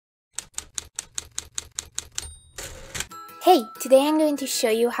Hey, today I'm going to show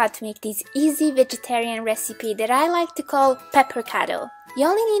you how to make this easy vegetarian recipe that I like to call peppercado. You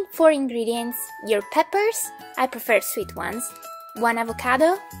only need 4 ingredients: your peppers, I prefer sweet ones, 1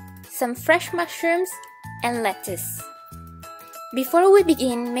 avocado, some fresh mushrooms, and lettuce. Before we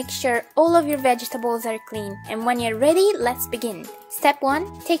begin, make sure all of your vegetables are clean, and when you're ready, let's begin. Step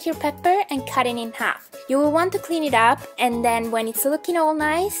 1. Take your pepper and cut it in half. You will want to clean it up, and then when it's looking all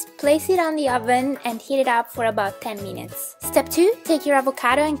nice, place it on the oven and heat it up for about 10 minutes. Step 2. Take your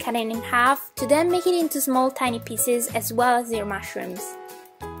avocado and cut it in half to then make it into small tiny pieces as well as your mushrooms.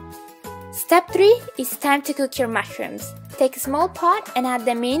 Step 3 is time to cook your mushrooms. Take a small pot and add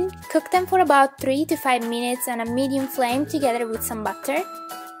them in. Cook them for about 3 to 5 minutes on a medium flame together with some butter.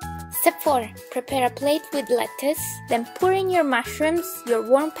 Step 4. Prepare a plate with lettuce, then pour in your mushrooms, your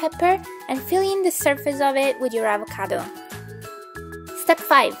warm pepper, and fill in the surface of it with your avocado. Step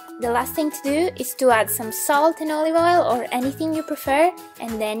 5. The last thing to do is to add some salt and olive oil or anything you prefer,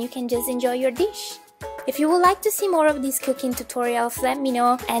 and then you can just enjoy your dish. If you would like to see more of these cooking tutorials, let me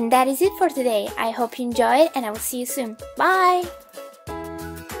know. And that is it for today. I hope you enjoyed, and I will see you soon. Bye!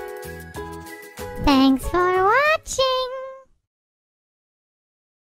 Thanks for watching.